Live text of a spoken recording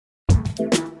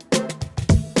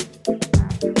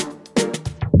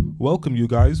Welcome, you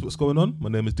guys. What's going on? My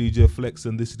name is DJ Flex,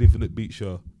 and this is the Infinite Beat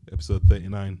Show, episode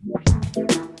 39.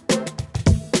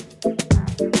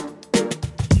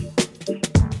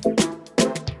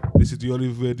 This is the only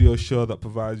radio show that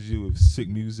provides you with sick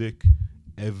music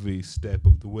every step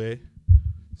of the way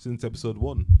since episode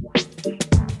 1.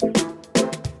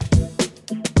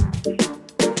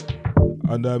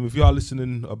 And if you are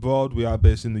listening abroad, we are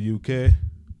based in the UK.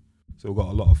 So we've got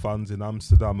a lot of fans in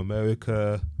Amsterdam,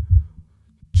 America,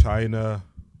 China,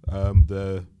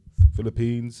 the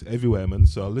Philippines, everywhere, man.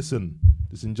 So listen,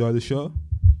 just enjoy the show.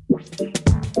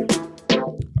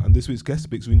 And this week's guest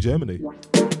speaks in Germany.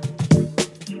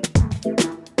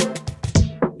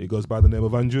 He goes by the name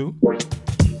of Andrew.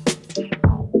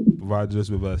 Provided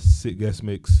us with a sick guest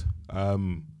mix. I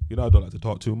don't like to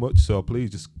talk too much, so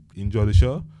please just enjoy the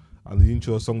show. And the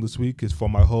intro song this week is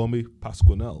from my homie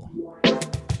Pasquanel.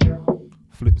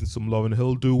 Flipping some Lauryn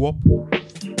Hill doo-wop.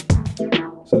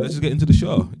 So let's just get into the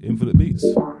show. Infinite Beats.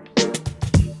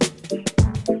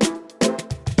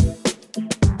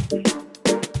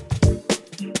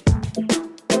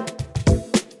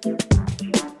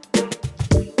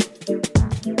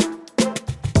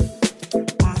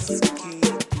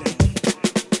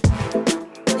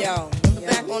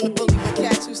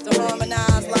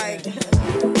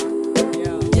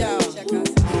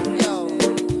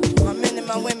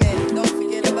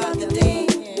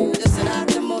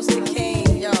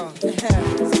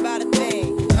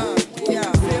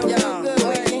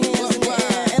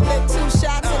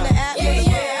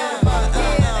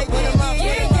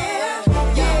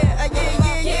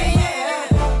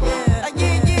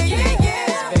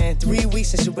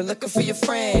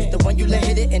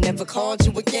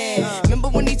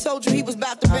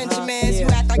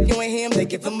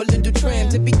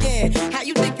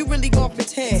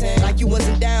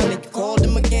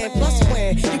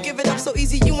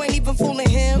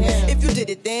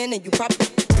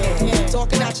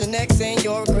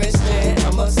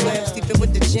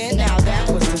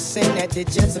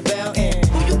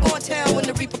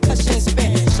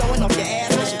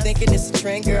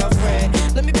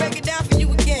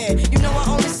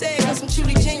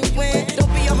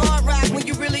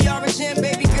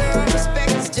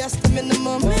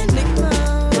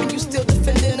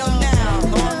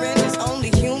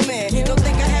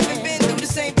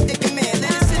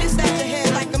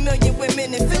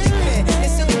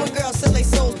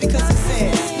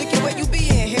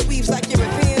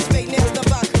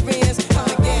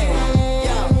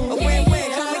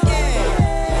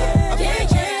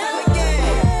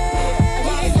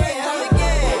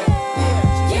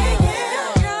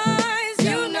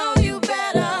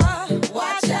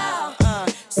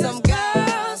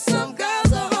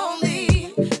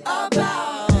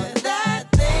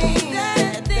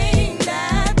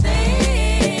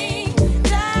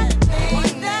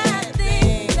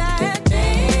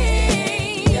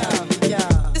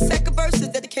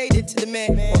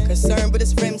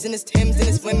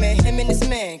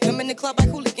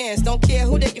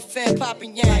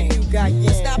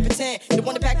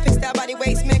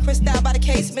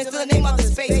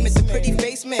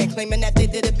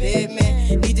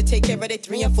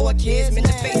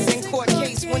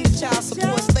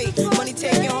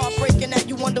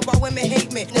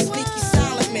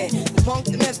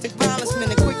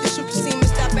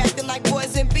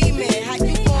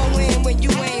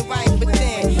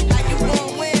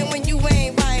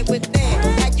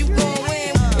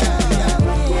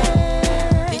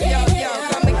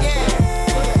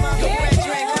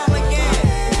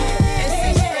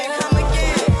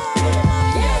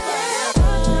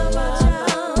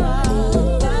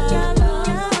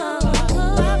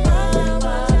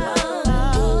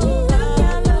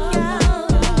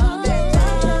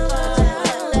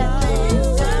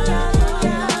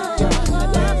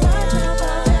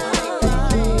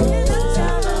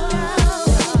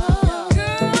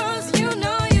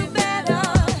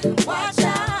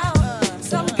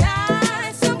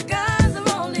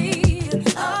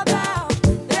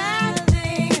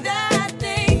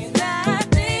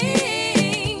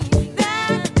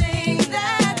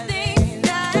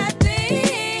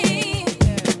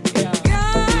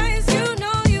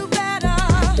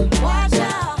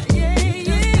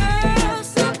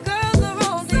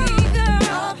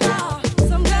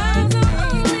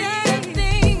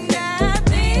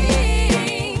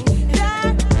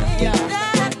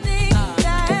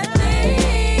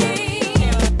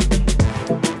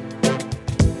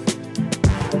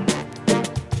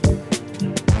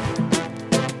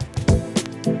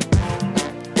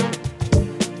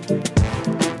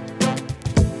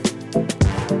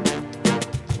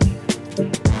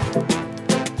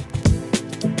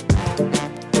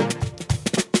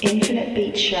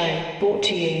 show, brought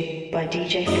to you by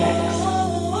DJ Flex.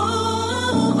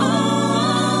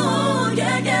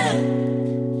 Yeah, yeah.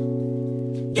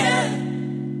 Yeah.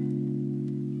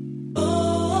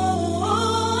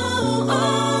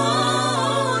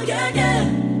 Yeah, yeah.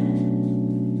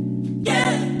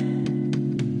 Yeah.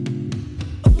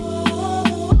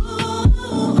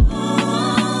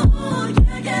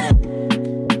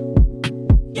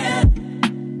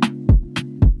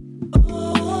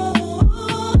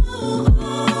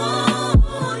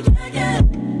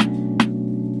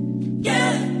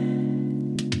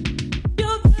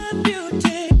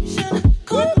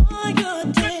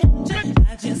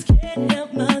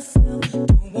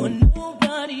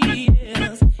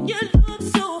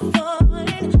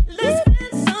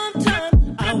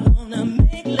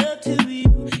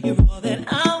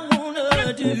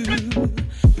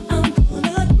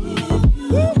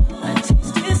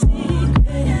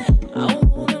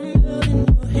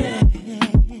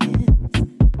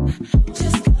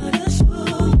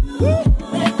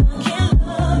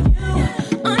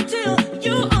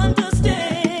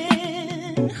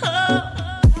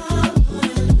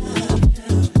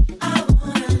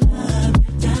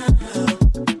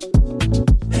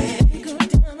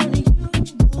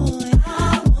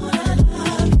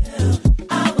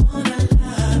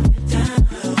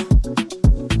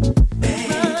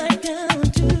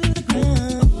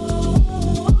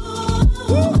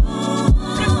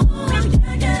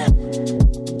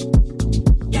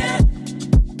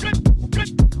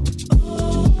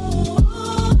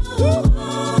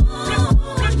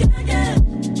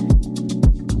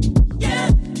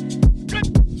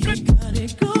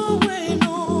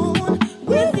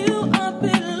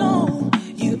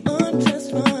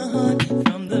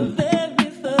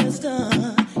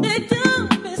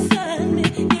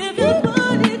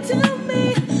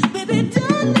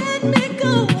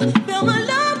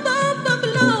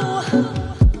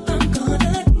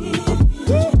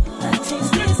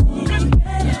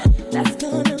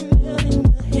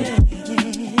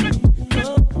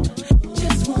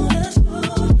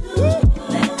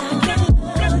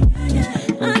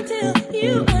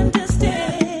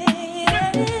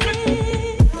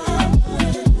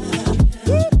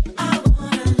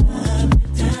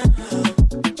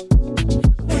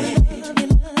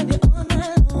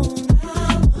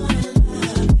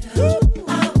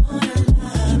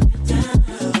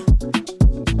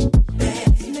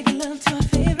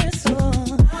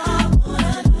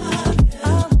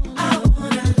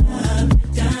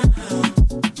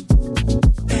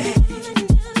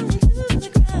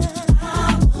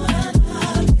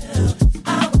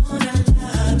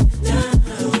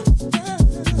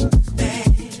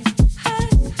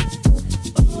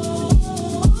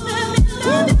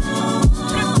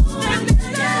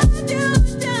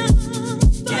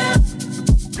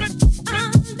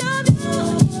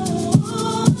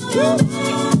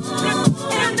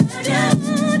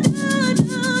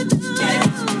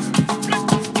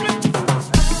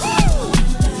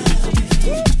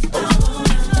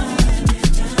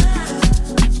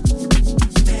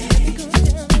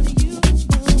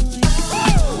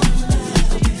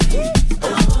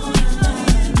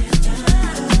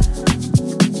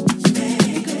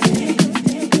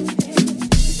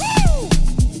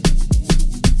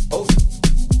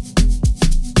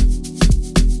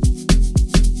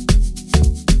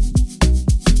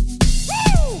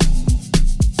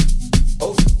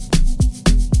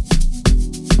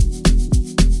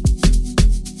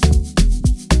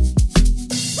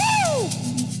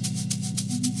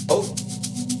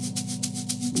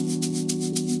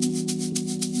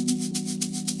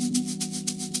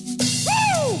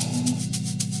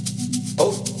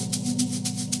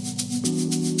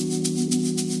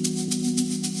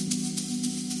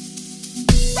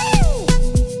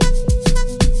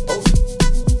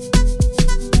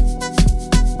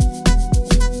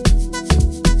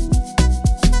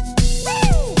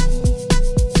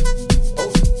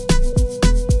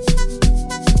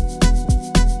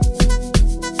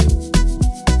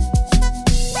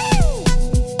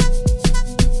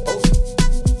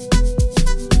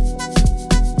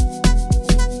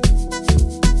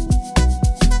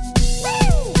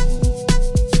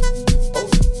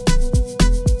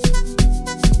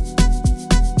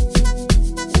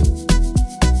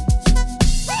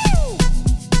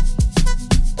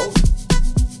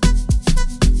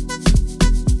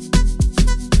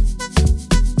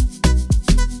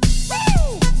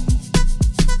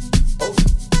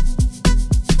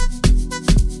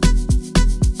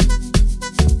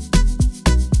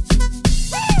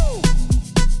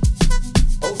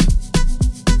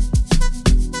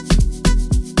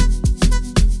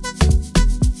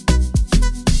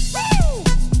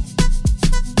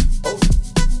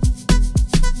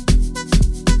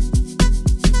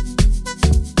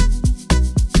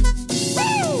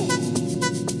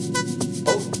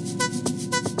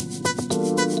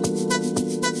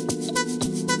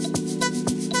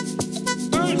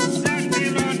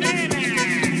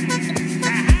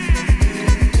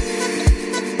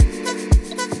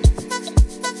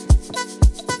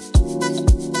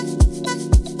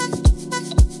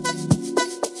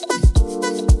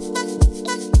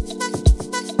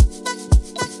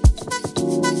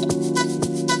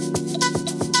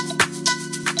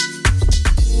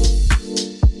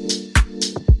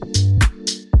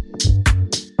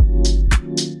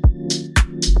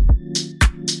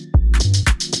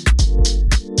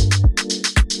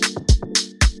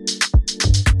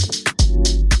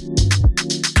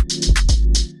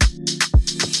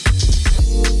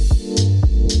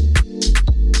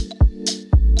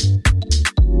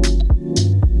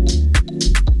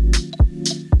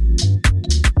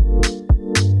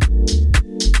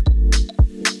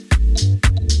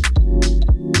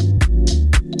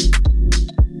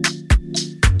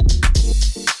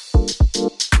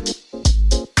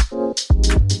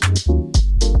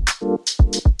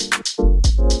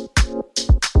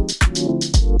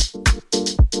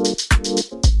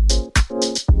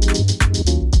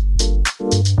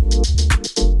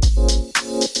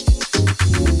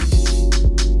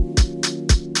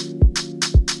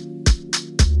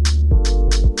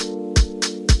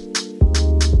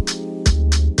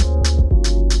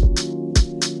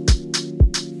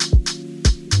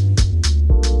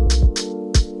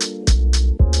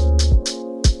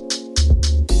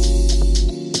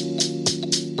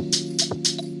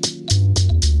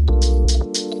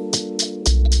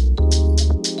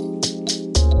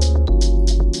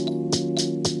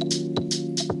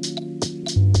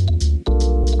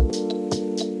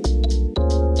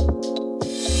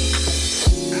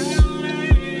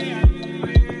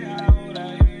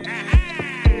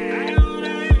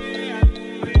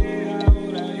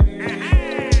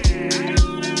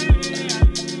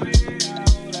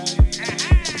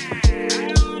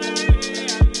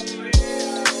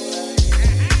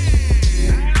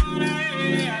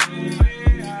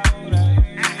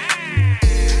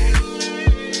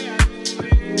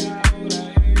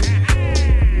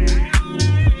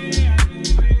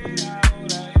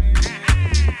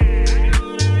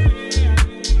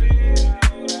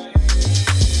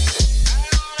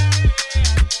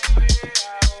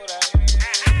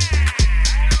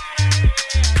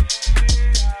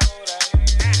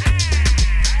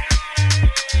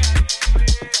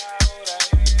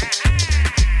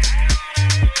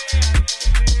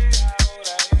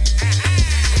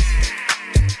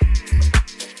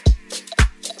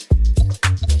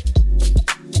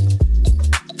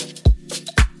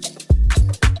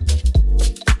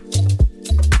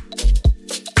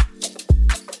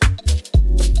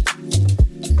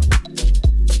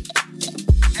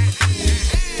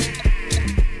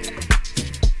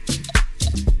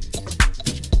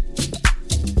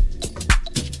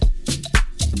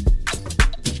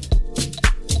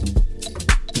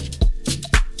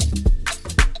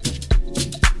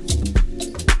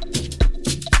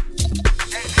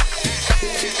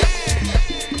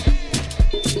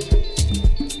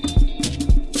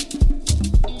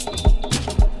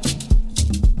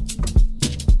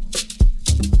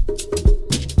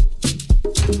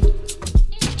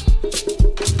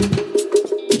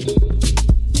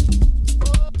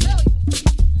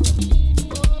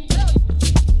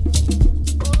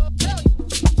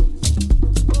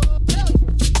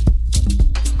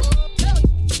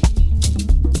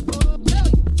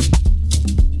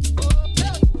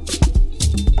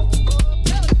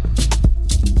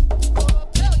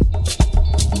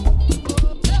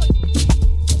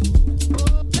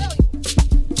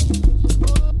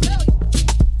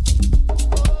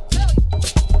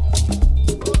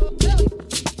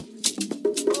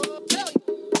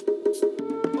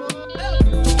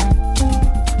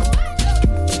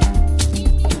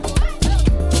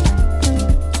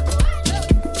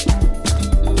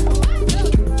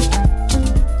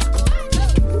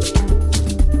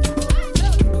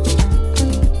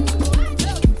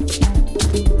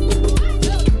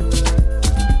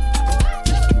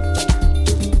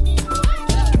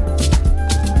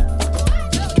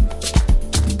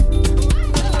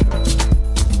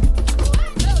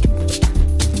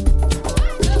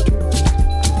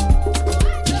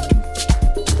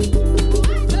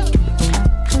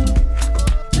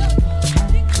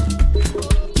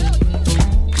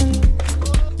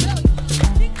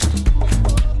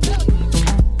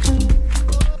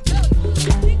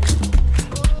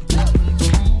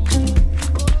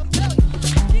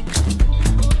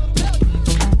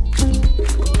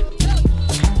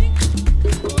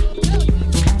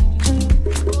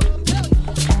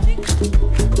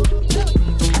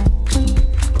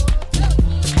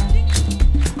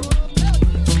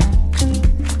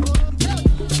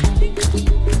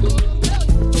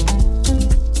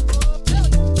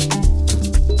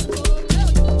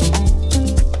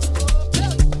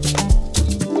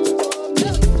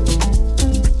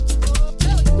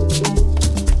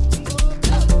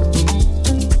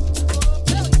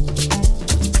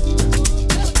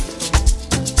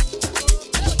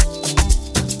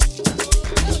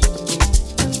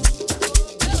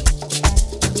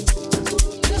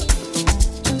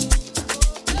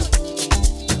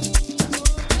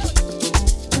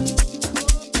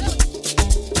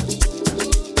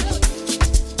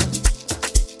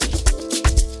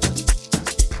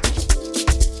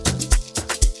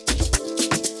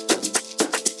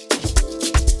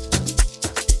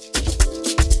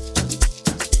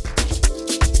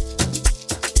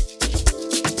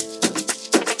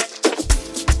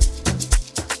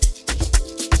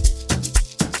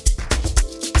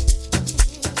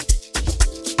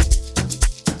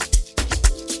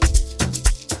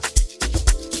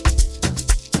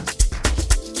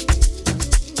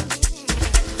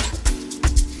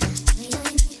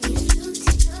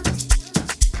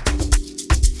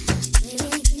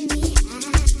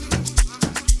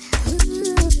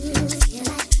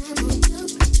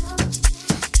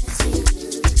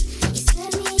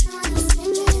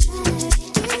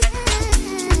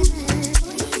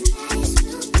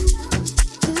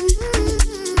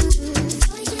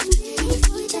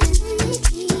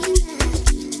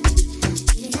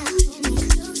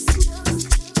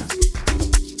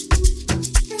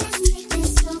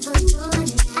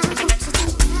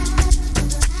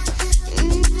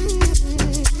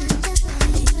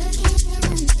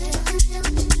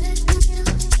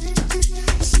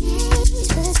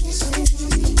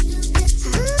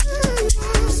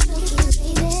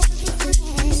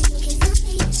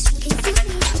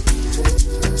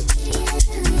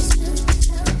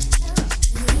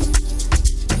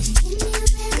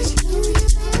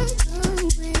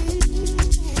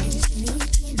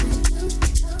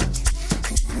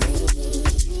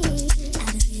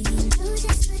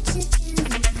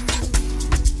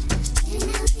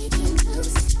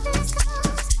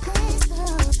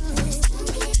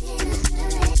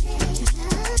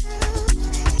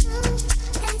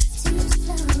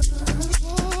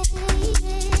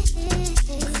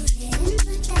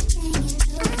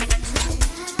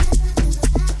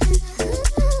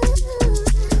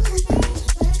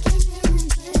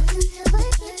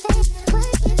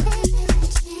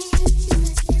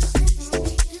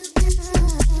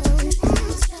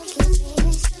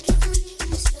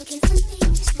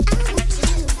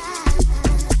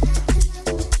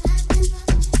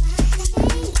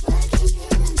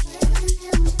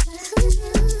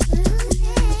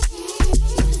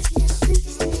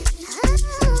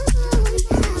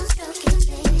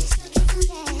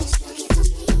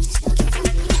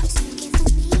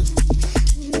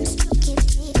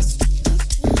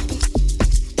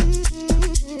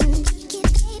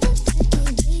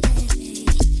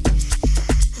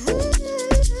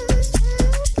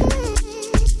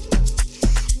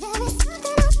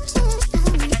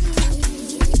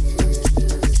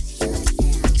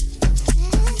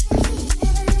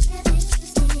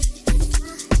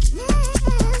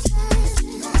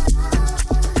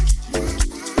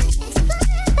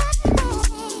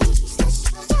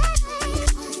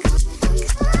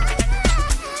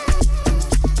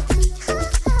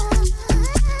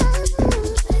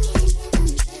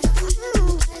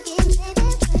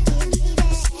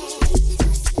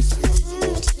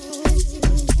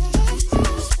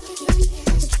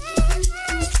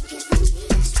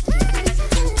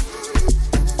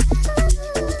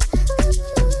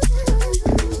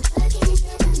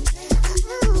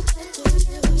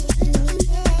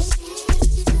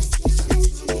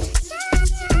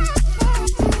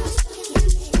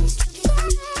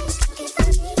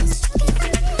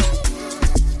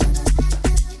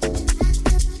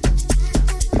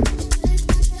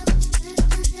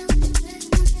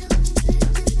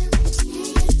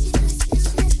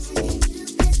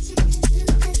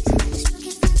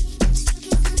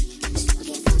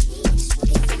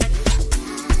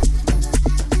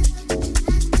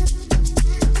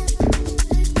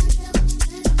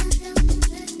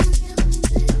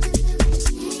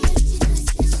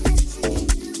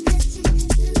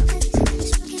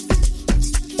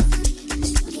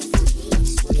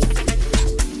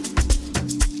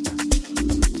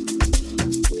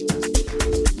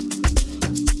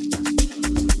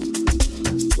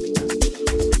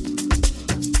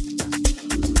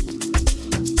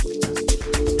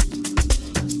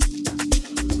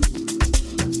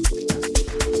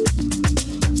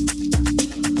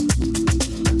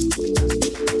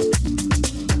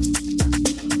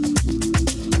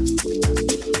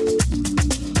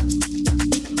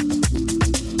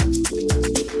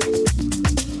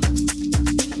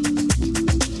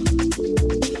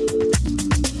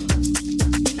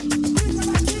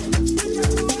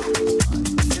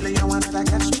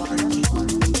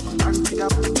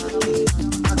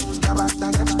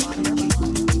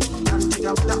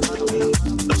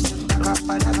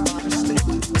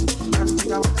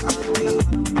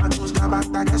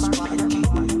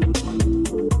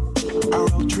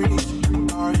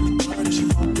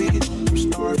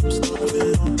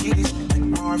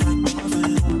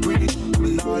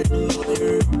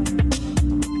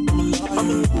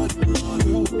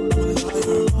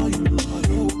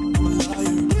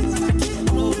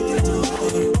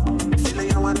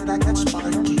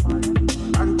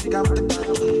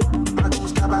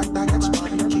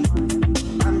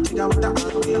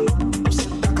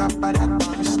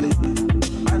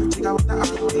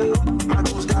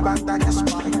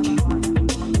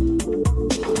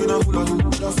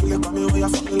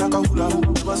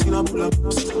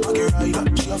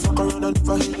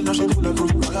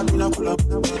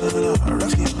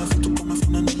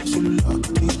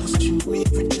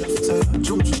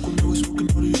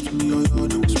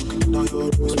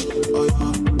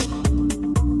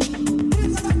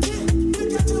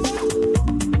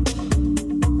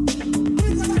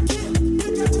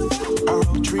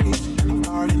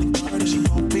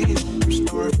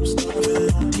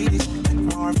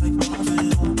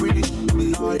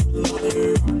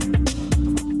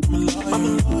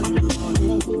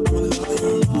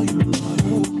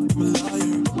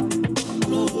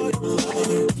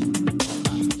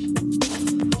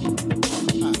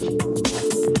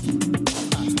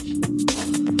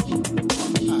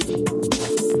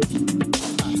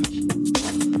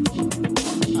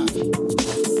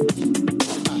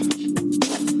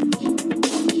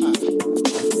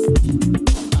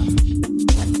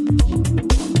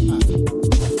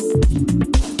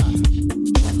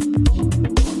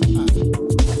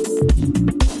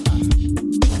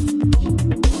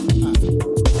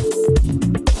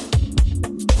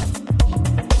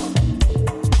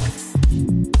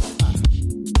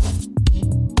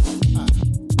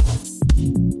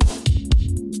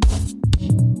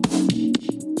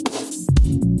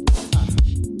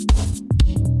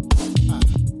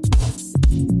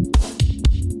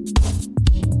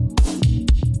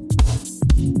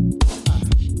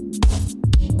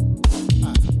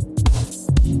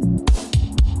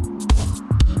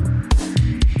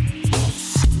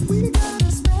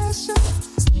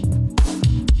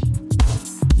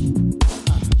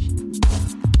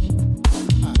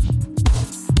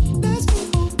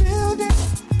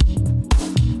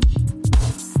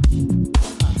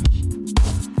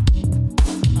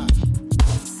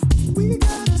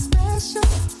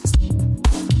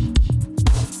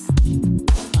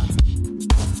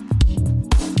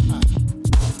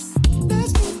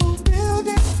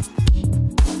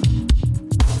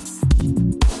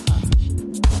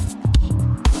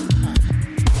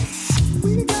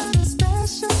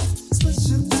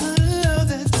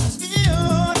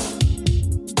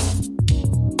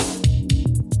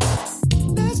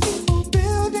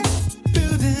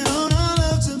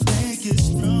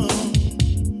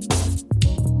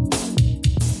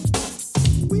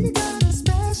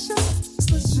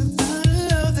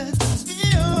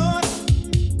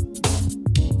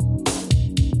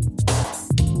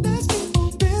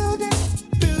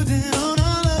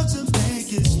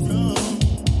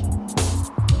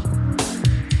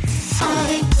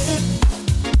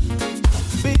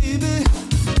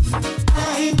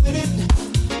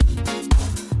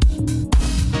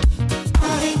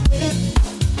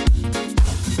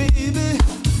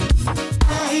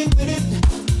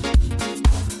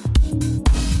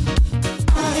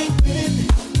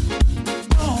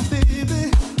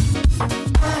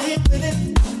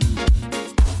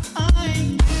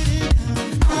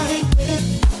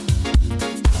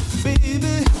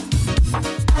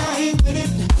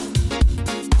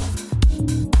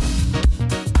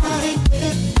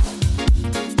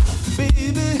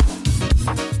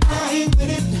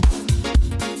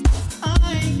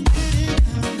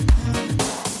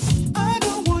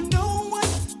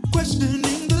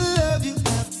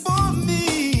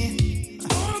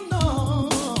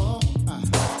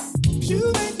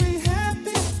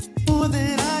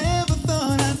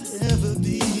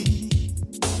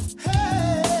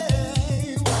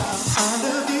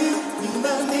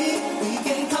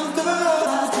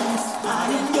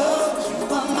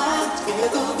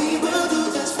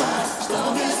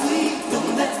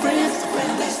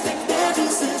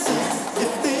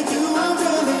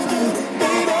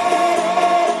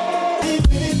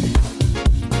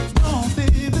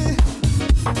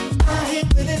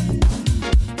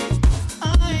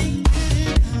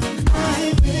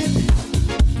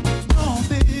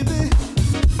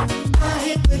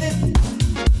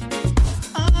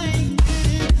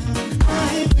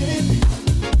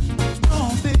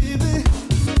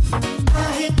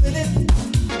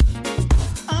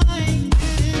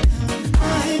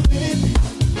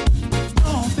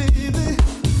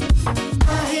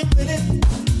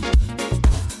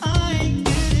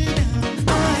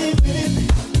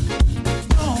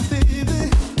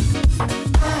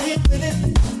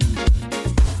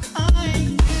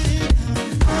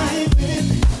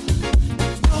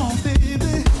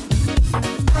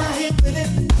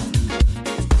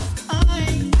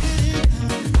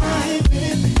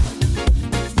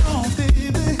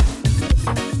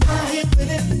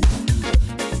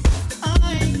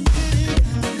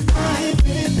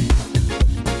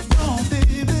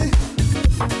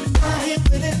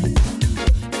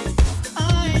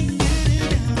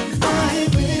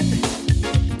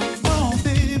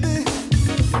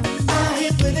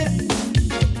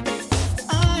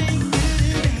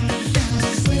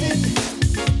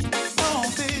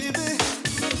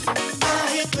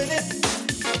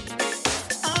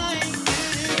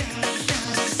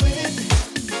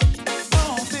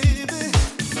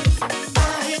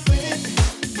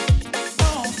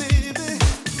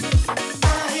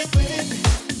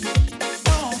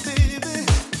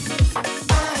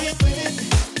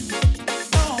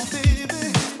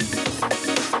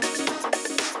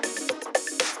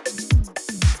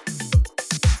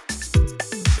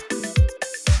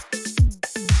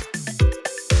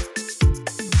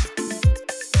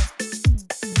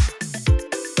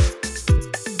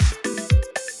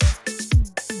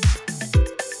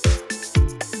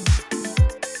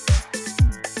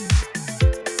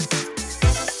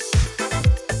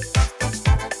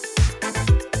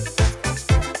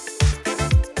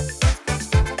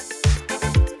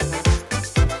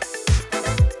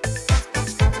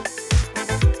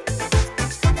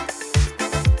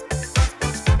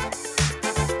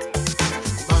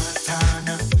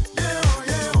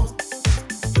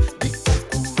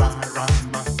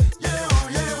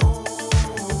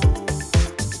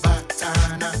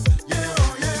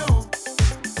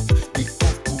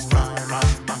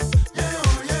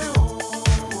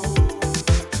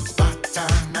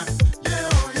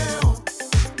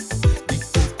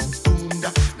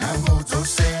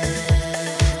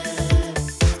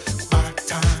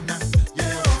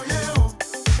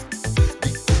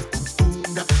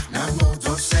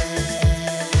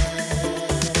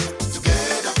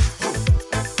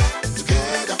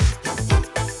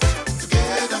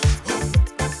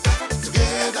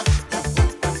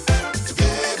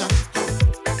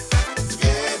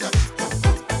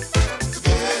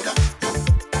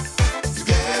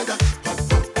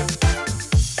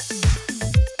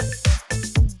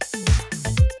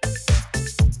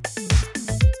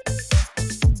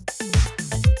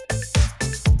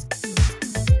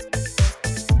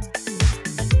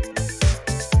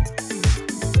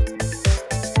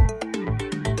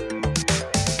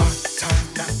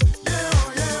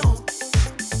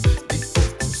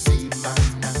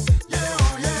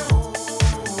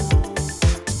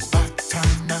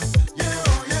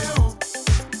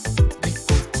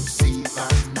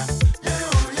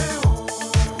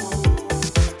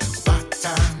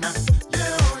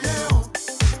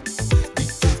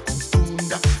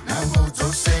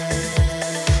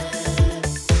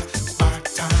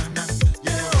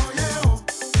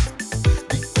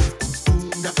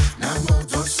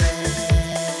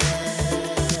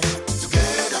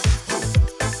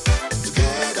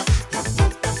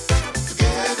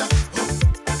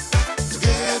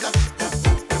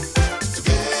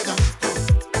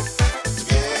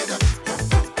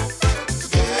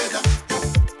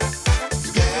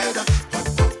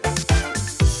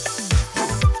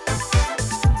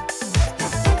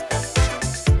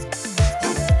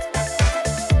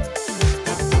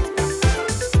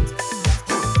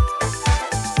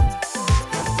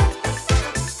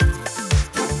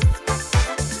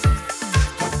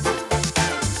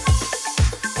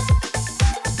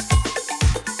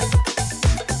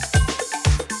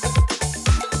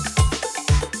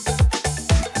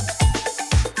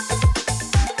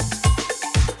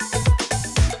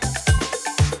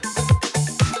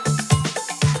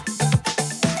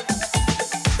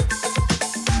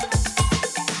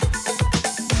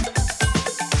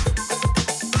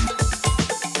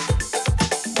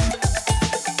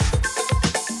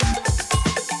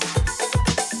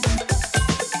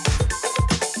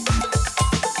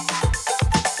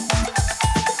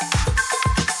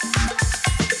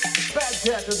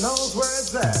 Gangsta knows where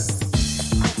it's at.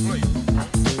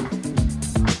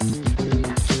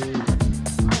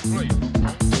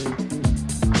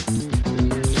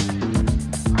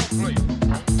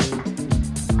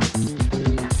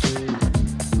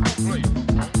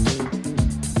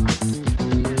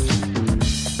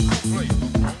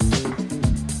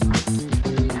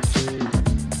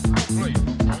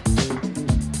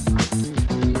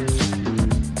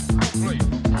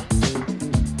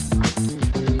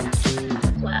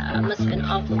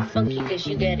 Funky cause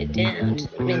you got it down to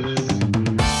the minutes.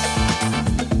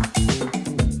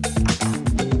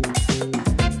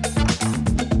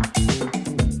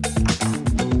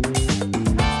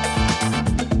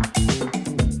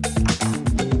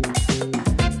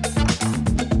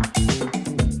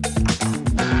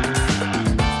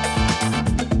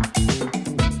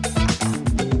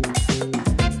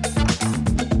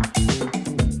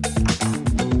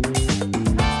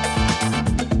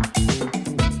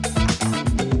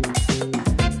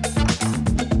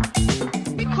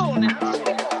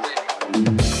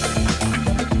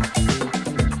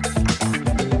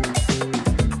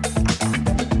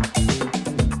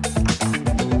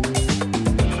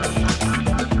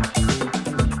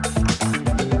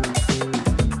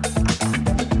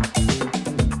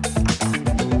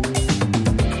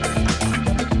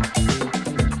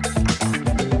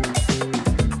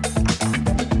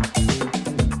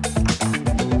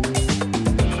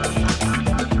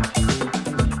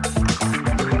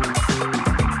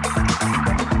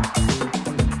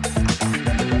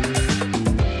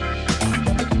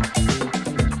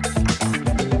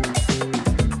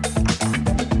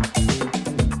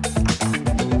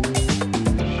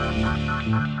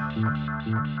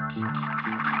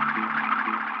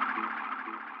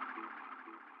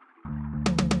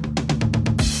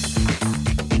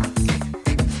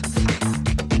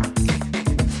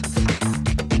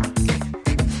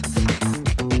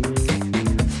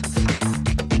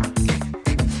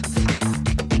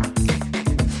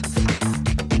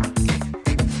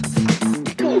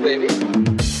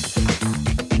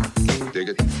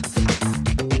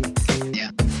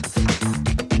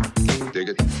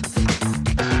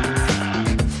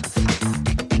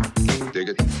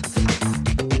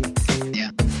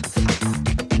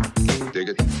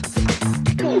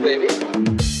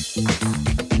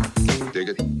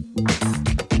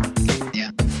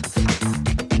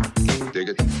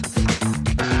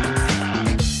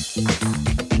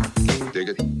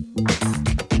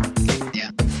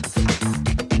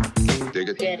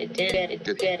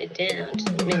 Get it down to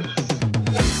the minutes.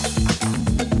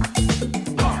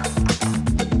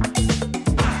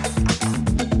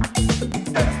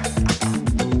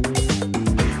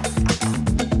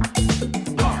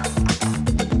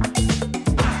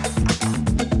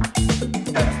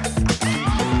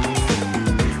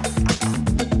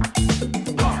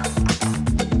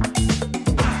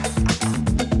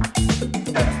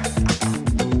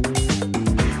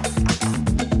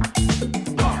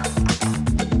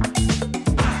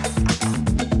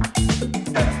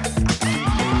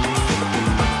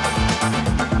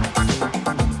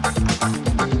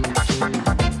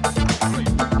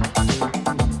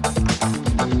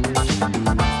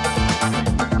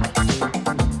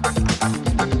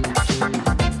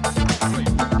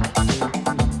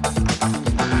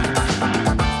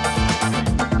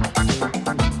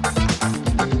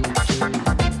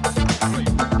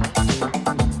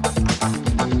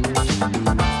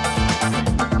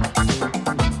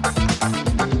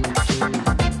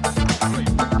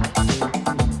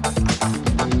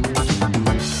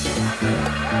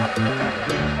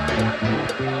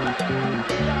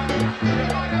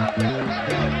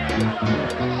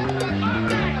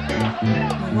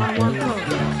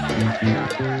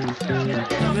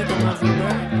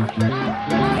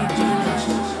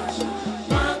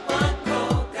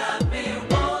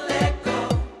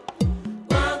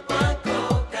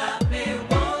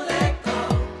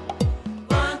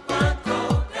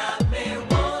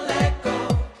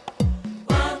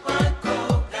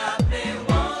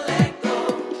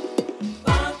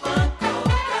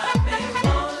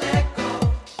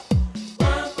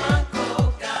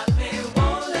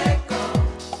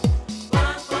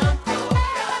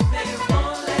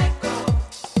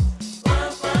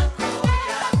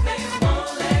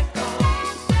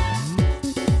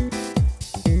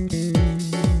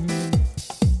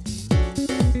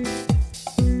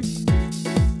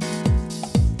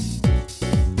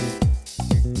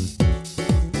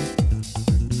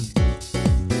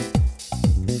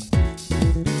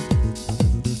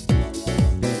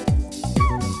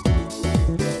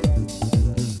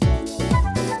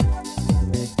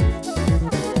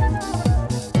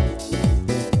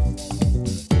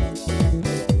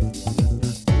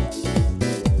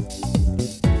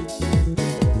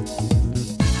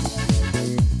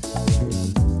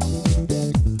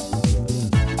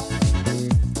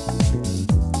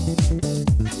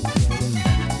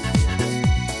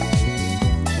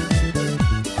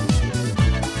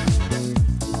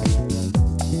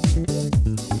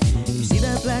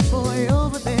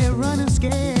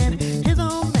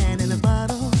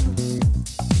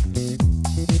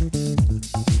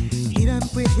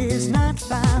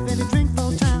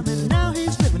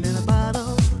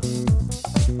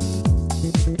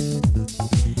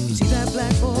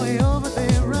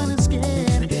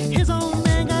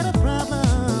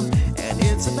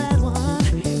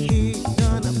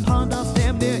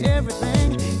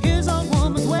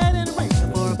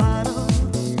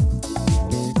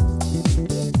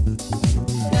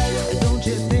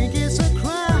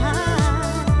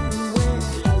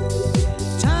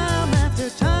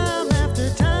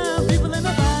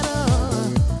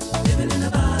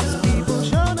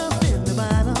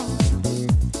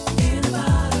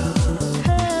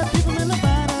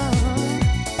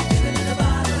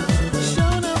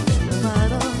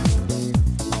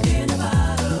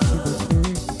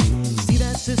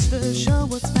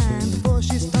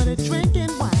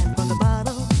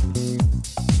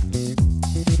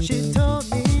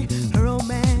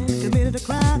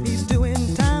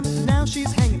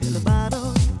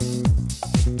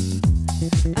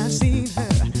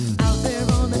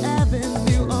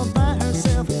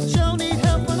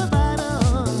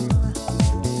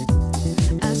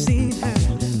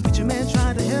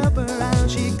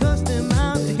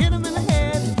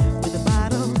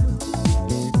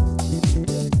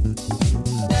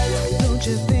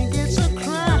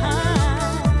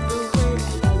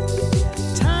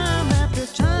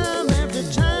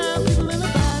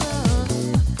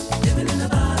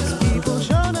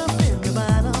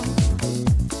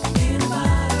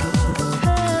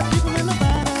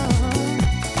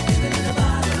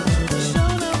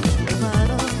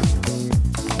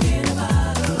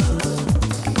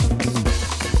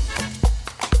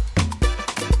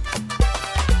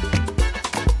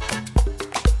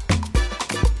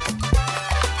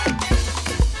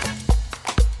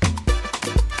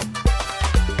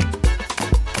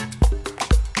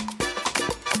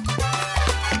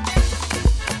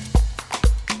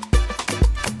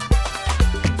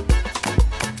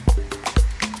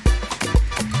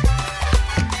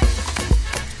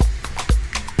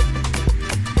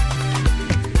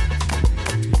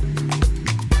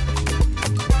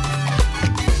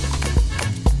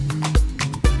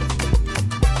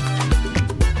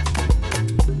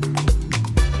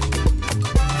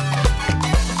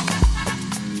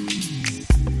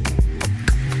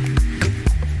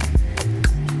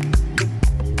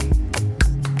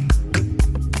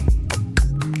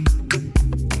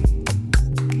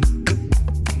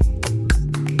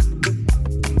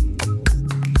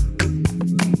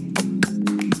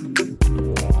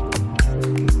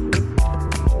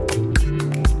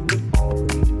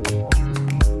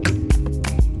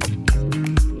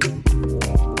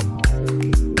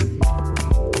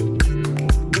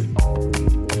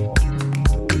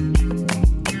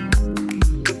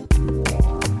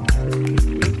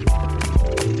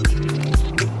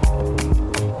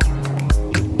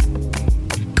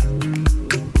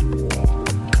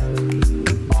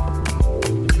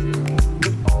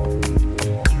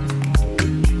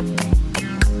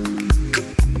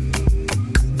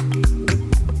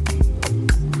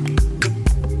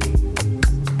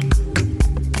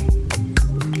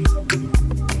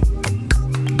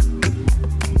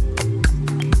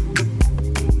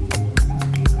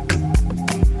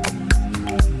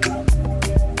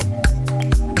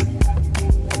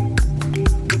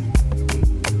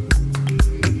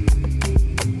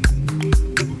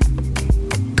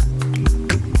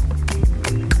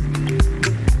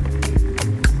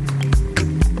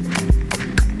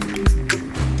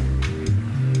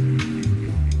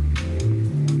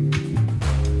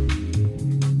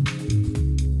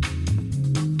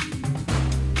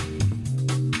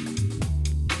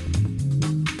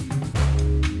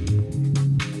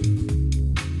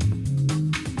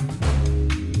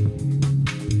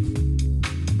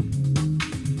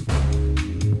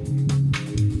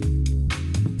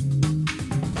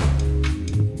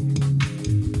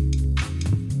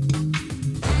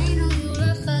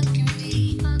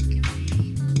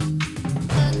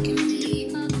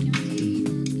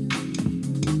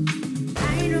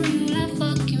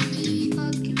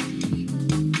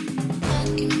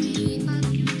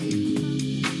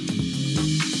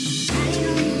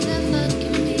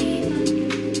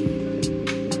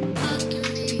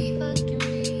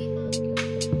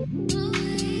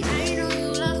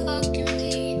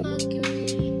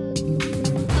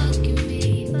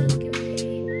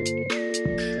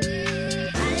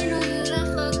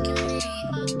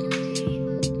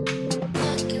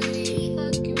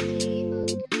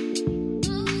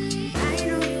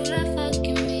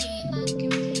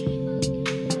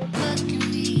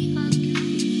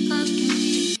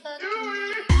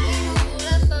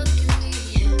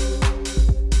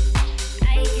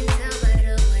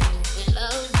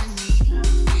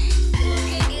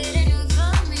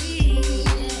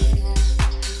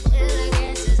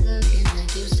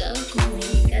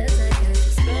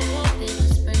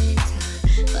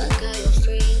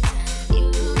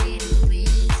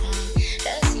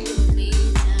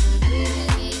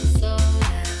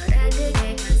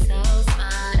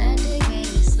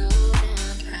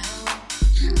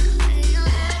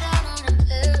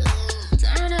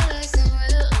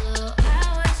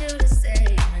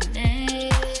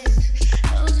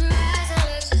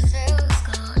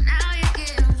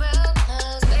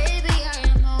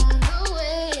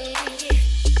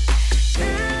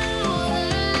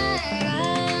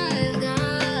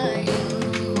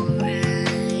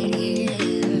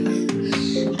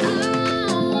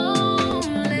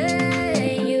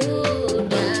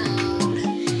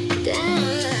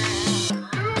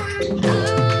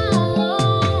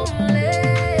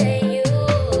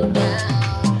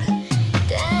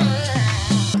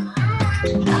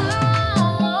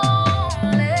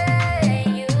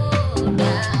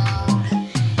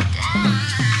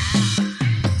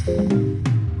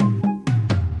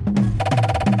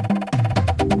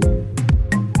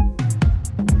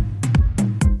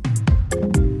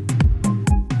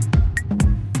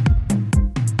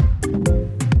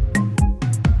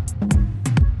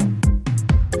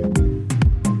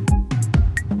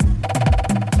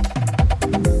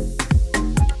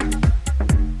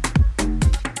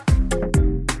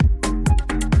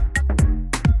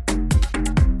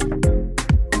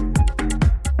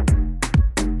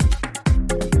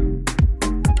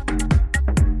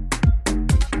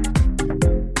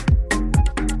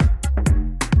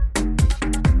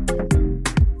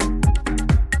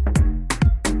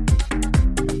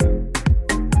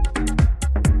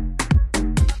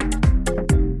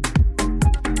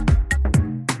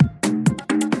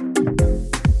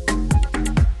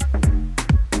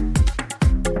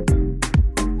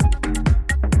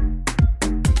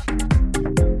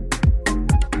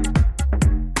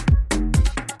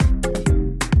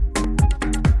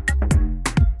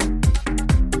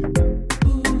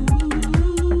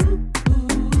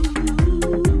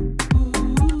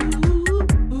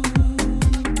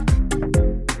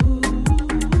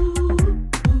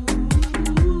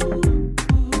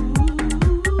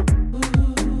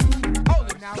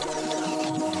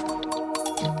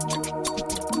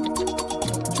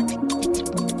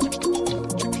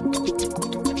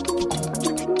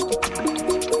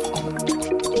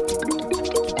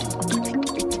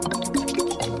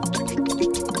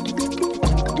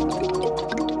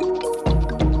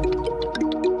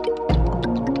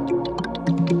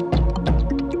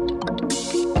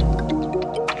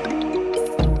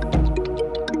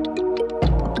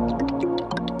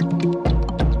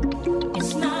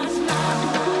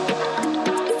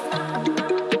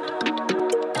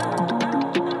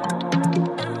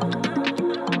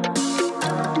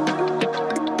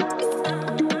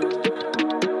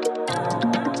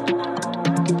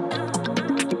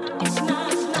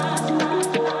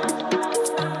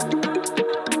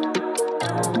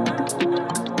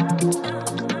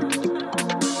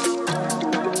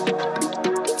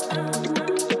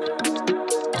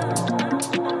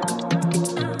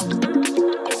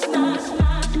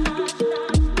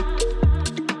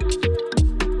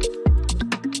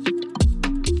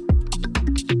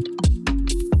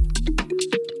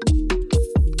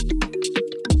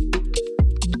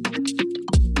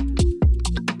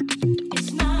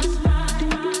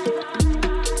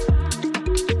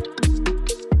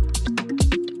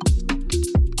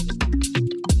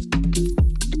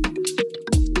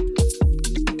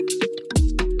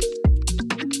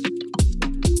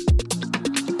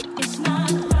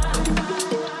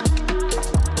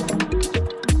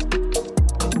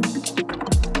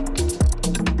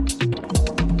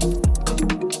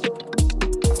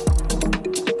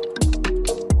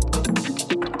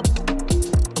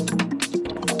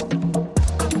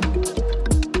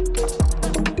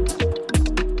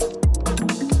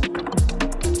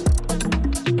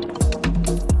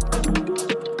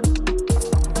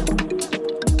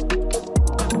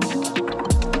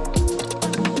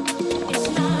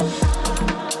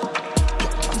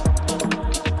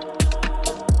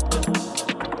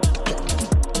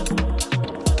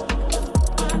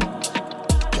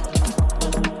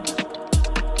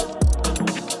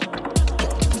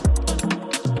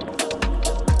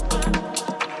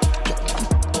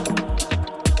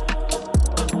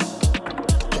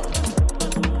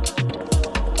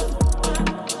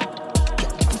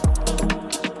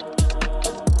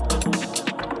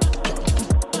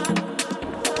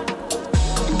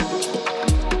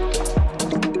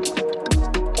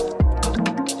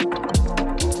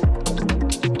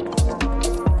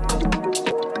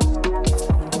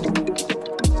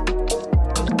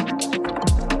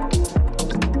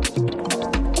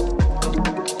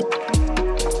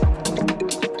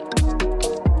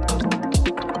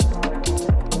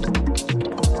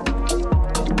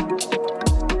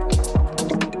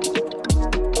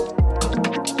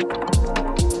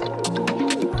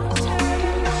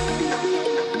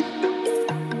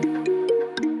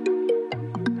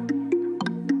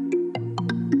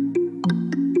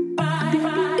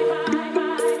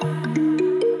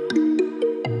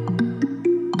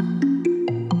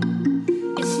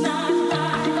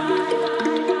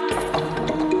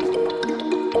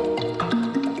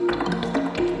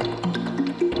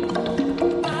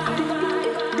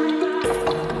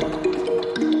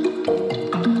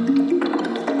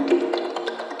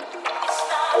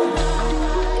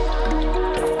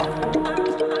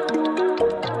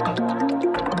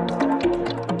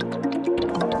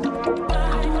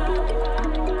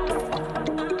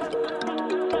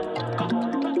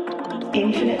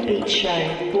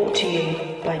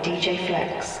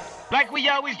 Like we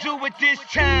always do at this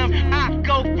time, I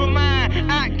go for mine,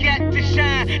 I got to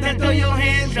shine. Now throw your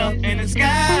hands up in the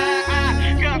sky.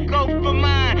 I go for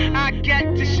mine, I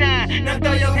got to shine. Now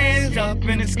throw your hands up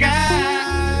in the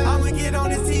sky. I'ma get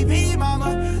on this TV,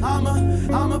 mama.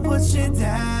 I'ma put shit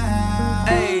down.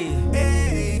 Hey,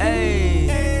 hey, hey,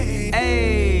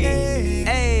 hey,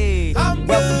 hey. Welcome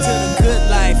to the good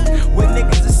life, where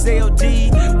niggas is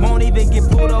CLD, won't even get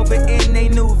pulled over in they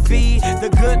new V. The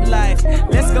good life,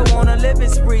 let's go on a living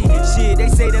spree. Shit, they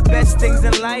say the best things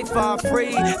in life are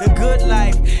free. The good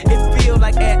life, it feel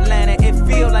like Atlanta, it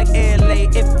feel like LA,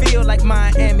 it feel like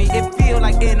Miami, it feel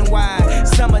like NY.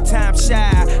 Summertime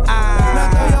shy. Now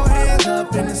throw your hands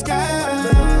up in the sky.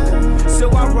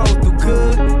 So I roll through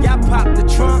good, y'all pop the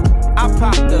trunk, I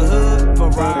pop the hood,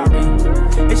 Ferrari.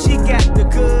 And she got the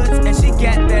goods, and she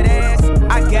got that ass,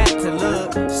 I got to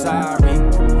look sorry.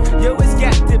 Yo, it's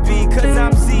got to be, cause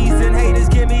I'm seasoned. Haters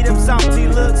give me them salty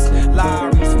looks,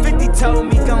 Lowry's. 50 told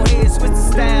me, go ahead, switch the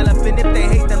style up. And if they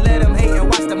hate, then let them hate and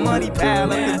watch the money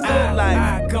pile up. The good life,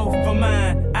 I go for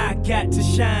mine, I got to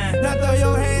shine. Now throw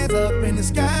your hands up in the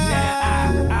sky.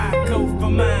 Now I go for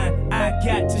mine, I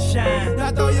got to shine.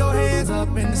 Now throw your hands up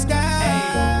in the sky.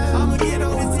 Ay. I'ma get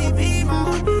on the TV,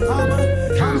 mama.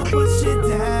 I'ma put shit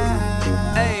down.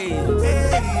 Hey,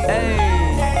 hey, hey,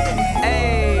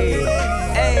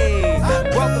 hey.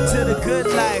 Welcome to the good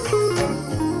life.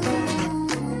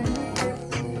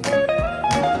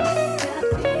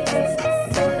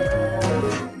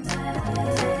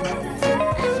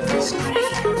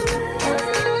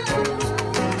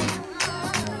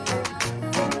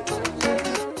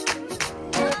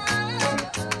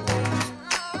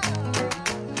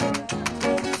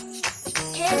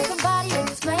 Can somebody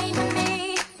explain to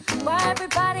me why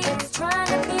everybody is trying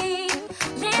to be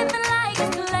living like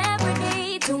a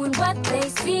celebrity, doing what they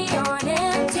see on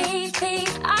MTV?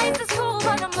 Ice is cool,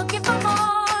 but I'm looking for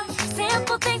more.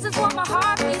 Simple things is what my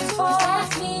heart beats for.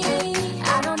 That's me.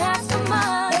 I don't ask for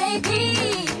much,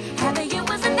 baby. Having you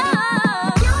was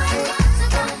enough. You ain't got to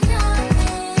go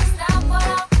nothing. It's not what I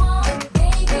want,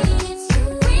 baby. It's you.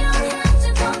 We don't have to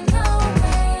go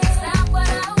nowhere. It's not what I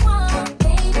want,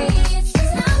 baby. It's you.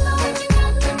 It's not what you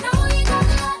got to know. You got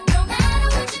to no matter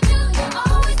what you do, you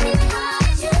always be the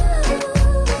high. It's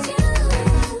you,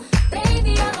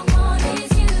 baby. All I want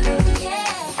is you,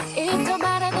 yeah. It don't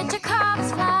matter that your car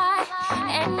is fly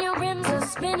and your rims are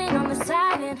spinning on the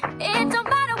side, and it don't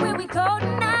matter where we go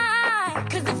tonight.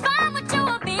 'Cause if I'm with you,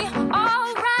 I'll be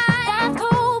alright. That's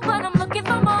cool, but I'm looking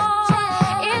for more.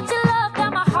 It's your love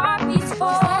that my heart beats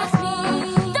for. That's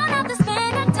me. Don't have to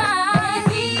spend a dime,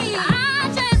 baby. I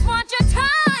just want your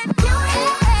time. You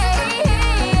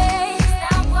it's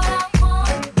not what I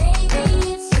want, baby.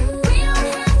 It's you. We don't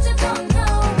have to go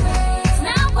nowhere. It's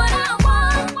not what I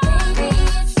want, baby.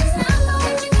 It's not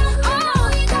what you got. Oh,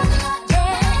 you got to no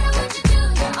matter what you do,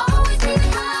 you always be the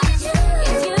high.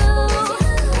 It's you,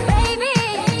 baby.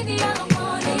 Baby, all I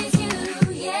want is you,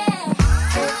 yeah.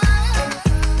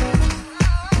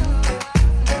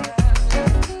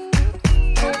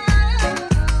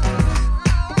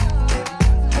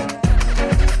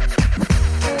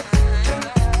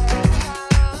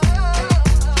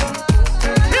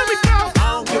 Here we go. I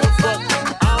don't give a fuck.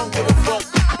 I don't give a fuck.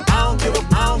 I don't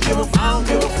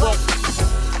give a fuck.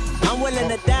 I'm willing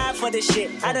to die for this shit.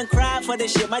 I done cried for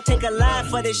this shit. Might take a line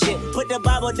for this shit. Put the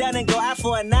Bible down and go out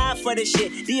for a knife for this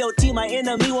shit. DOT, my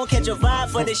enemy, won't catch a vibe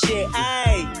for this shit.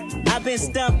 Ayy, I've been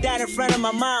stumped out in front of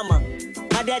my mama.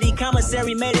 My daddy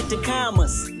commissary made it to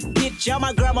commas. Bitch, all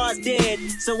my grandma's dead.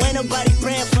 So ain't nobody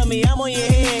praying for me. I'm on your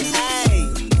head. Ayy,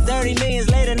 30 millions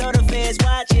later, know the feds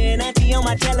watching. Auntie on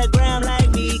my telegram like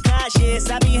me, cautious.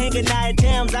 I be hanging night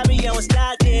Thames, I be on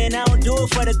Stockton. I don't do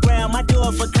it for the gram, I do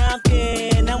it for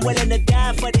Compton. I'm willing to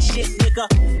die for this shit, nigga.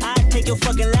 I take your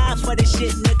fucking life for this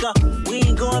shit, nigga. We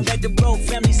ain't going back to broke,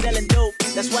 family selling dope.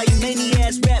 That's why you many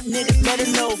ass rap niggas better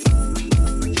know.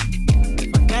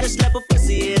 If I gotta slap a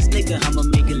pussy ass nigga, I'ma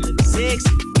make it look sexy.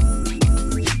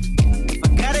 If I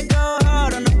gotta go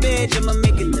hard on the bitch, I'ma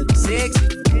make it look sexy.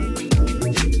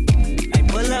 I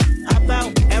pull up, hop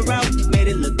out, and route, made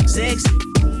it look sexy.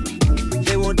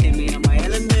 They won't take me on my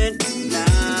element,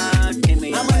 nah, take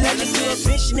me. I'm a legendary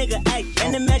bitch nigga, ayy,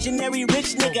 an imaginary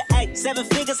rich nigga, ayy. 7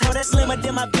 figures, how that slimmer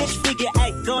than my bitch figure,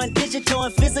 ayy. Going digital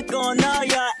and physical on all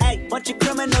y'all, ayy. Bunch of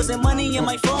criminals and money in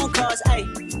my phone calls, ayy.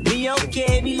 We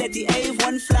okay, we let the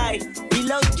A1 fly. We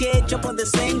low kid, jump on the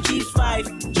same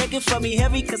G5. Check it for me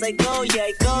heavy, cause I go,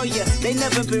 yeah, I go, yeah. They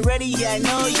never been ready, yeah, I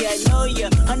know, yeah.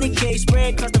 100K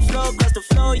spread across the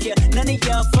floor, yeah. None of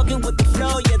y'all fucking with the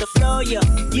flow, yeah.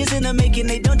 Years in the making,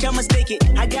 they don't y'all mistake it.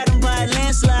 I got them by a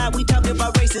landslide, we talking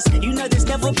about races. You know there's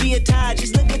never be a tie,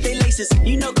 just look at they laces.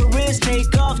 You know careers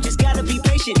take off, just gotta be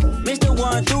patient. Mr.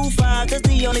 1 through 5, that's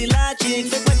the only logic.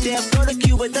 Fake my death, go to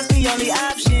Cuba, that's the only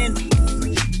option.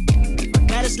 I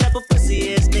gotta slap a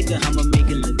pussy ass nigga, I'ma make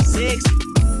it look sexy.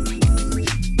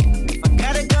 I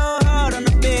gotta go hard on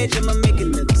the bitch, I'ma make it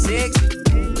look sexy.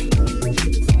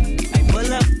 I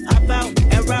pull up, hop out,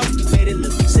 air out, made it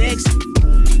look sexy.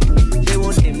 They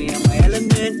won't hit me on my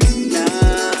element,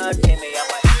 nah, hit me on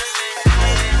my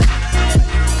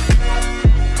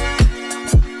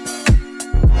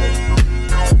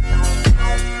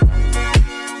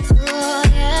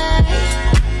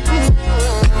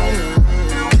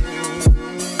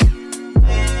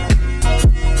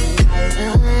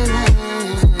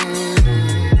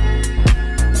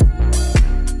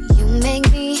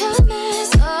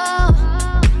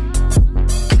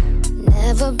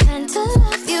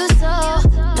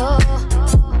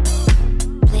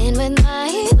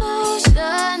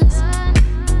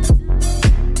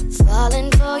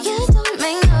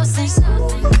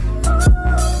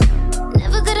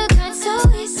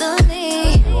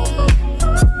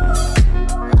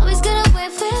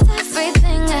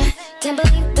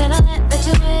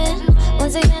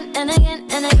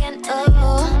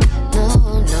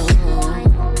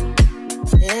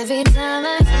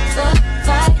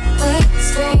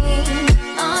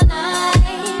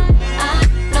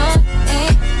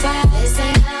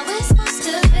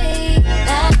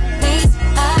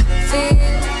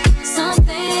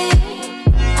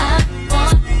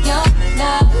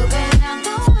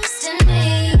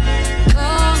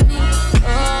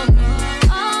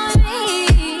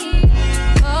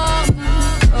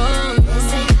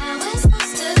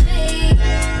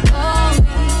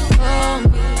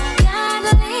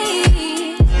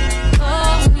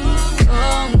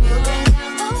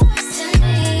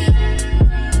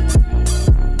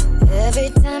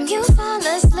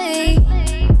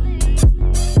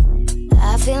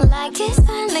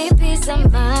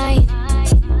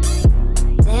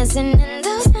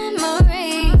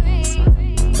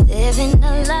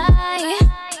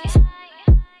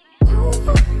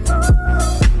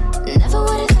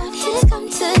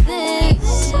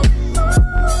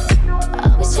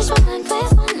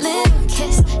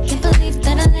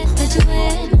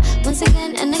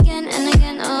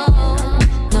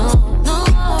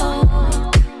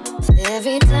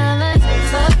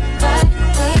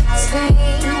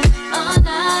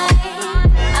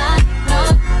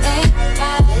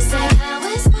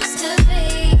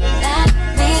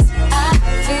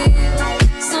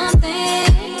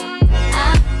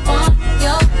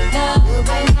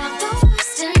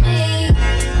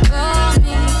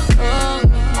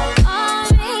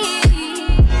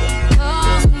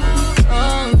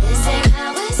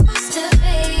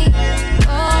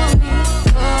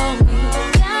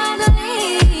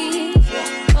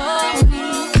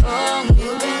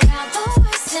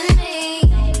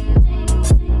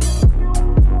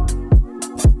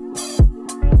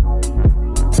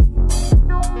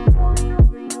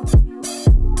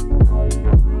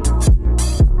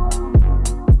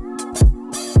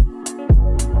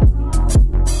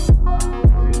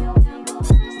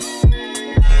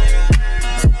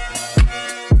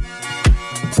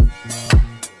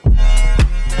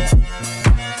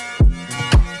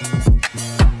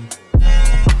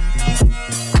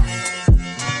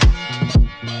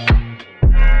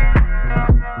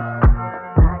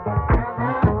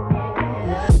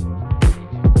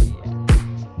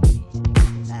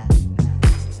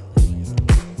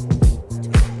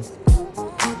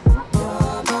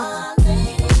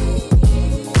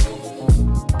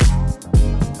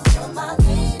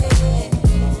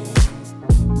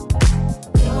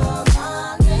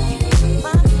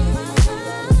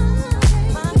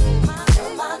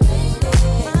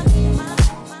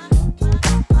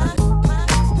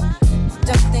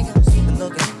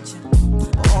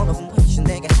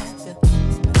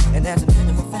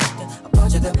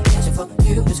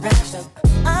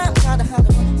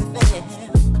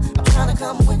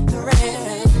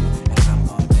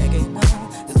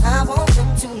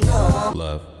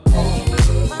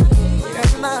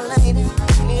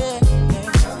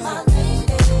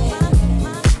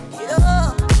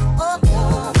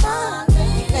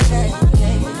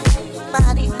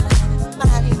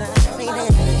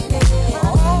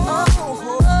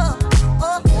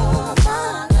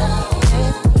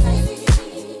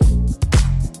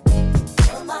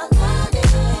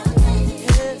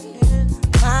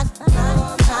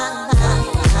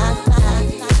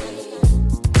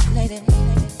lady.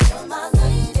 You're my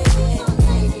lady.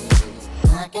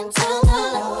 I can tell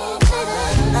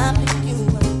I pick you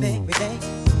up every day.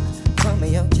 From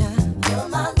your job. You're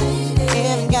my lady.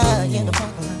 Every guy in the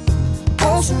parking lot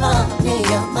wants you love me.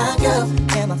 You're my girl.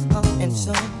 Yeah, my heart and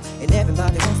soul. And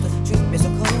everybody wants to treat me so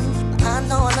cold. But I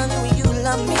know I love you when you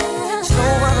love me. So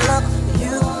I love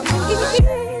you.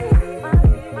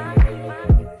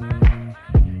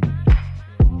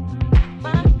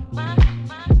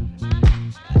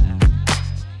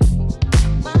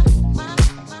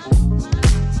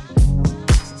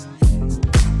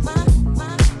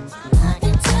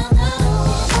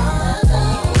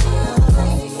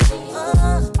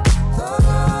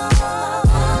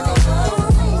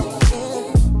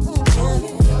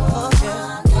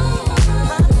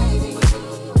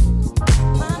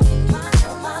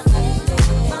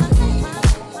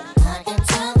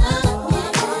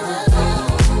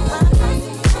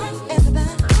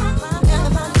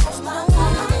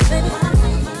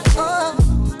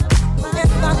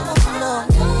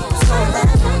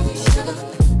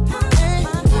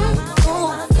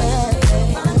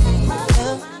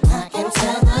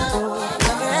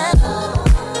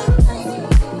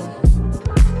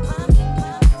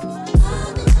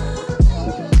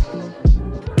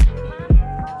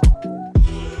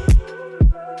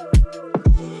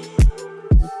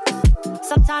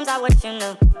 Sometimes I wish you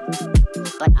knew,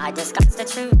 but I disguise the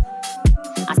truth.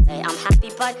 I say I'm happy,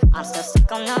 but I'm still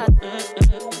stuck on the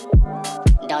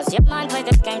Does your mind play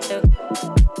this game too?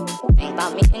 Think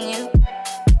about me and you.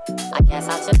 I guess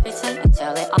I'll just pretend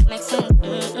until it all makes sense.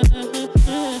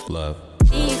 Love.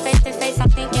 See you face to face, I'm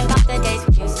thinking about the days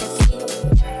we used to be.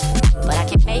 But I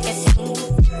can't make it seem.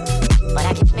 But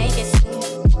I can't make it seem.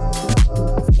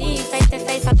 See you face to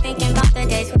face, I'm thinking about the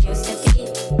days we used to be.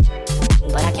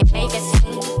 But I can't make it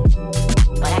seem.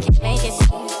 But I can't make it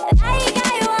seem. Like I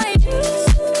want you.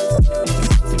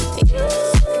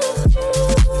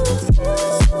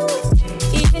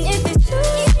 Even if it's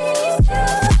true.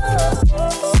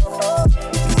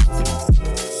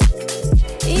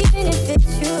 Even if it's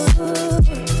true.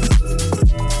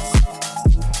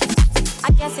 I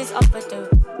guess it's overdue.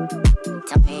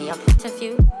 Tell me your point of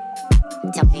view.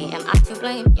 Tell me, am I to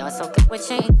blame? You're so good with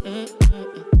change.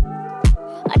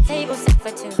 A table set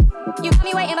for two. You got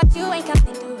me waiting, but you ain't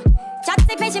coming through. Try to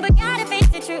stay patient, but gotta face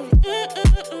the truth.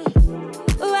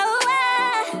 Ooh,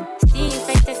 see you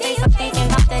face to face, I'm thinking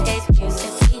about the days we used to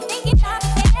be.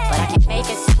 But I can't make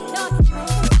it seem.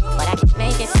 But I can't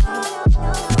make it seem.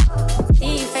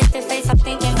 See you face to face, I'm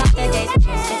thinking about the days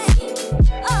we used to be.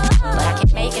 But I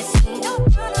can't make it seem.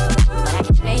 But I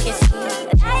can't make it seem.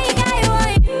 Like I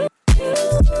want you.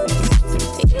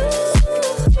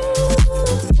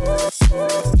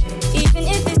 Even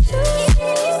if it's true.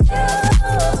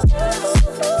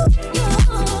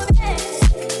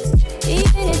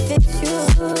 Even if it's true.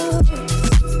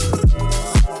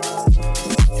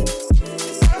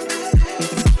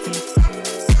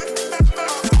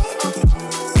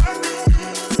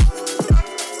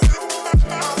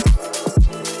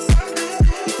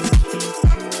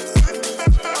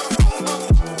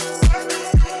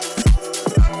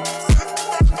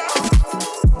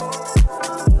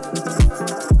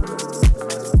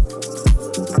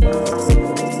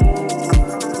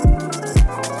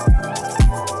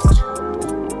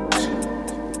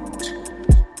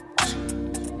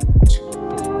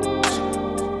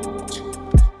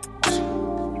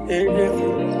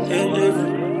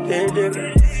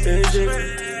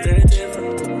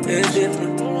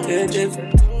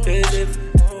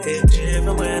 It's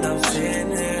different when I'm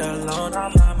sitting here alone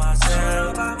all by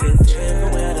myself. It's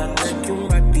different when I think you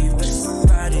might be with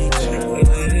somebody. It's different,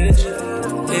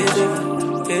 it's different,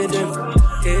 it's different,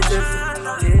 it's different,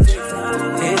 it's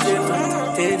different, it's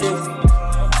different, it's different.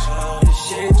 This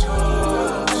shit's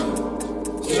cold,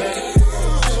 yeah.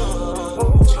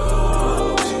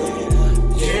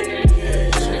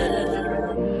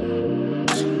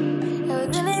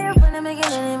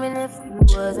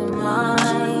 Wasn't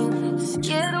mine.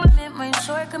 Scared to admit my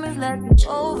shortcomings left me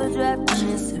overdraft in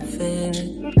this affair.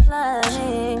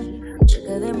 Flying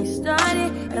quicker than we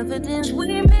started. Evidence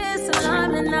we missed a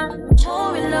lot, and I'm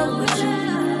more in love with you.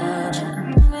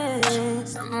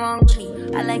 Something wrong with me.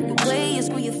 I like the way you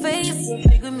screw your face.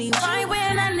 Trigger me right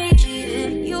when I need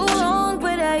it. You wrong,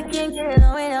 but I can't get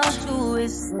without you.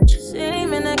 It's a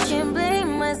shame, and I can't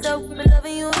blame myself for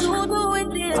loving you. You do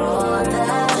it. All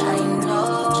that I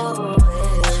know.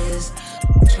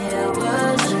 There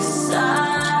was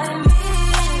inside me,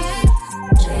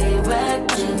 they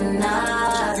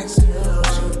recognize you.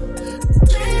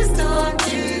 Please don't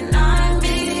deny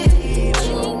me.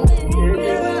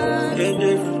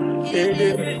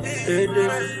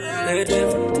 It's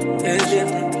different, it's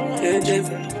different, it's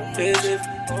different, it's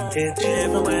different. It's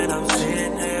different when I'm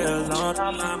sitting here alone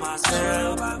all by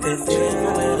myself. It's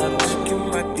different when I'm thinking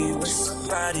might be with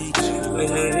somebody. It's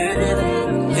different,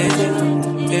 it's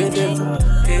different, it's different,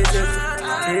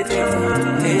 it's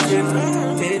different, it's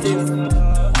different, it's different.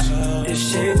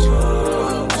 This shit.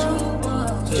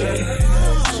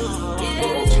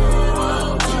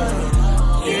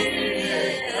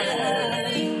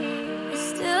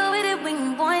 Still with it when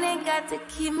you want it, got to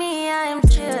keep me, I am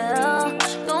chill.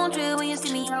 Don't drill when you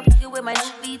see me out here with my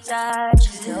new beach eyes.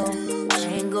 Still,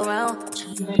 ain't go round,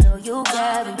 even though you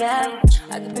grab and grab.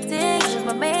 I can pretend you was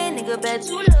my main nigga, bet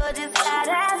you love just how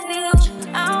that feel.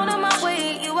 Out of my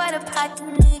way, you out of pocket,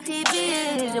 need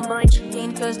vision, but you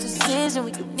can't trust decision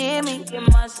when you near me. Get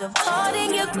myself caught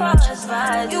in your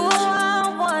crossfire. You a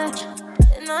wild one.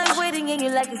 And I'm waiting and you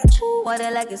like it's cool.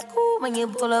 Water like it's cool when you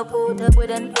pull up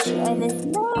with a nigga and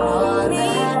it's all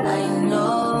that I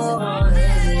know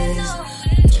is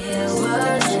it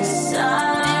was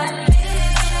inside.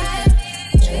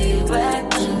 They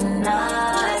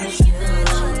recognize you.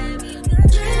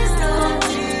 There's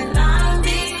nothing like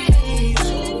me.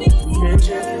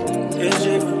 It's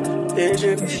different, it's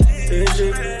different, it's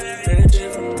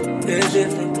different, it's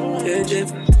different,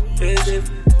 it's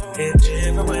different. It's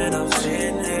different when I'm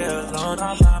sitting here alone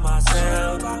all by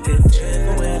myself. It's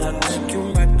different when I think you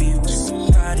might be with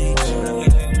somebody. It's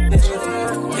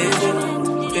different, it's different,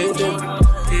 it's different,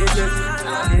 it's different,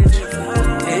 it's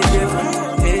different, it's different,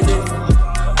 it's different.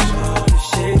 This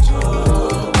shit.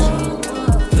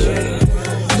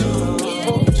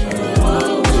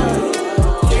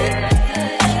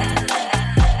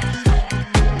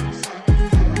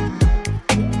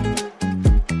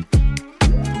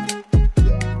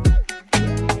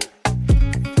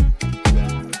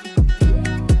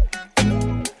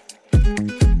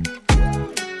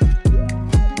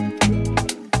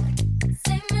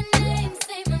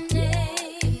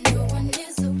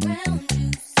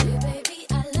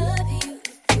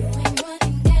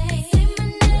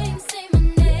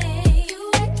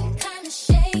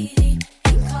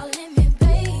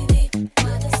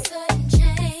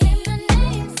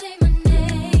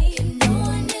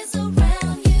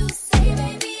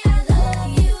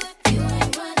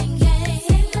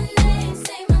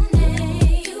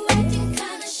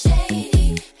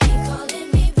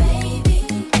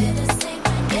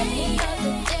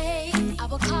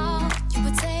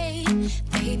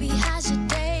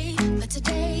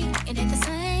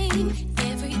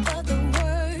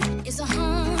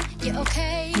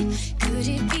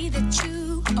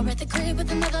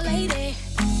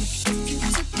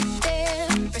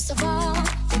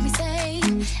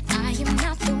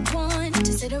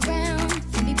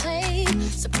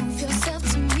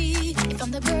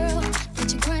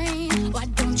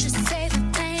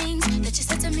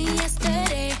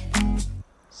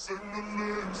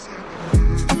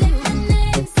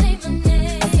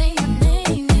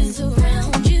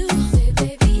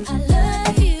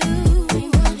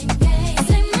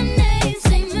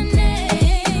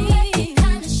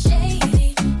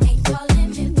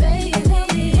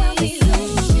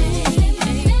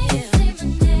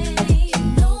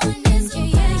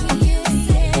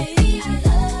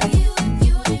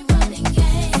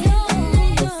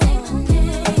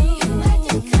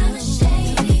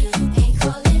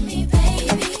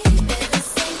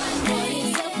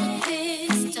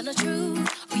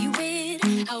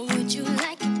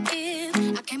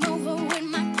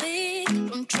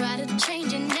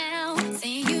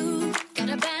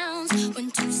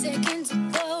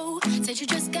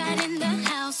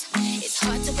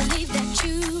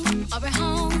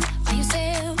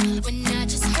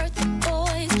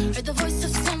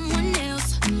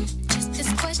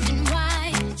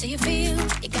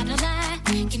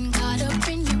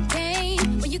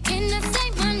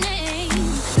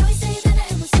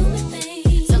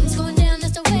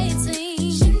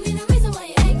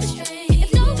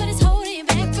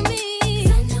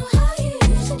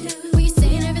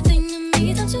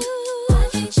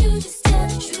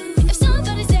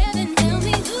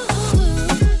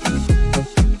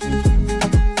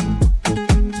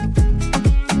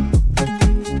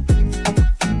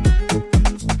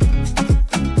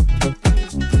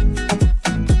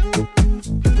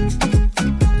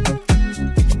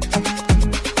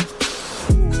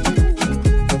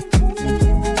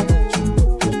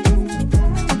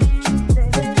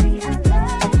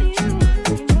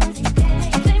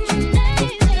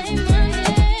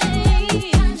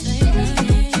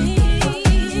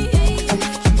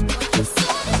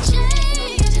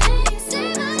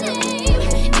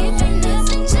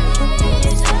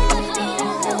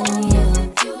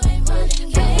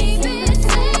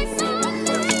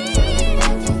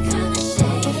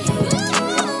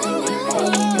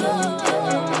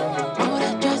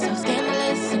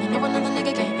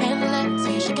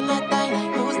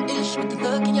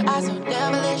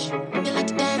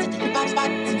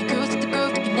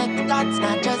 that's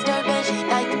not just her bed. She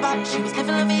liked the pop, she was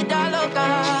living la vida loca.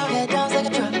 She had down like a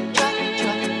truck.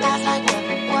 That's like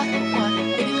what?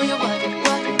 Baby, will you what?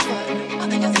 I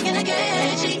think I'm thinking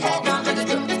again. She had down like a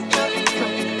truck.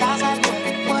 That's like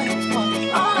what?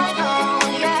 All I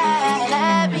know, yeah,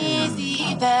 let me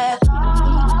see that.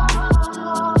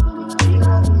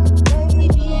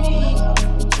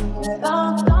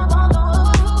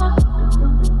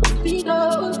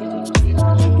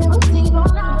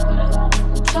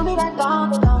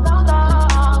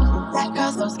 That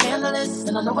girl's so scandalous,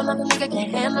 and I know another nigga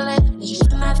can't handle it. And she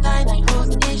shooting that thing like who's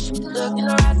the dish? Look in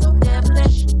her eyes so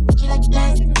devilish. She like to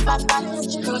dance, pop,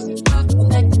 she cruising, the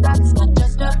next stop. It's not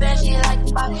just her bed, she like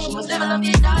to pop. She was living la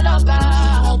vida loca.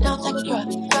 Don't take a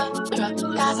drug.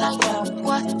 Guys like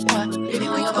what? Baby,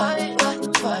 when you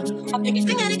what? I'm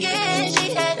thinking again.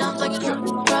 She had don't take a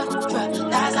drug.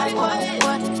 Guys like what?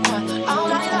 All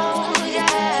night long, yeah.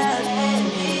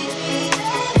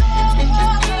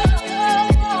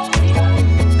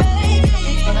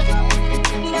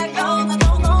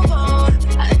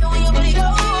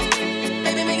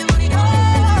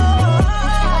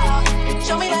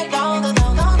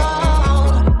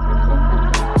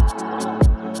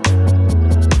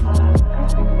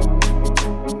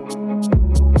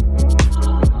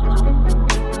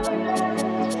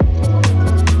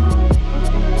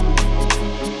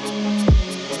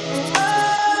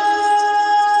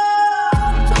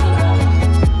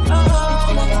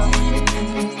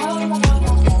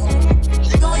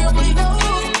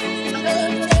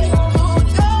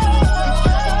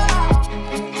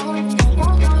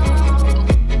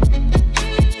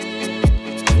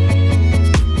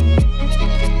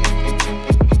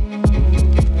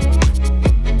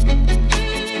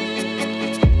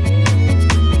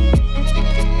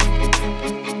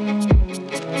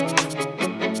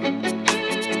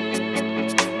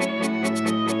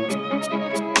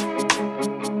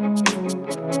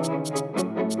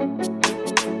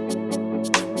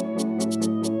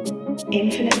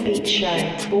 Infinite Beat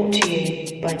Show, brought to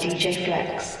you by DJ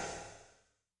Flex.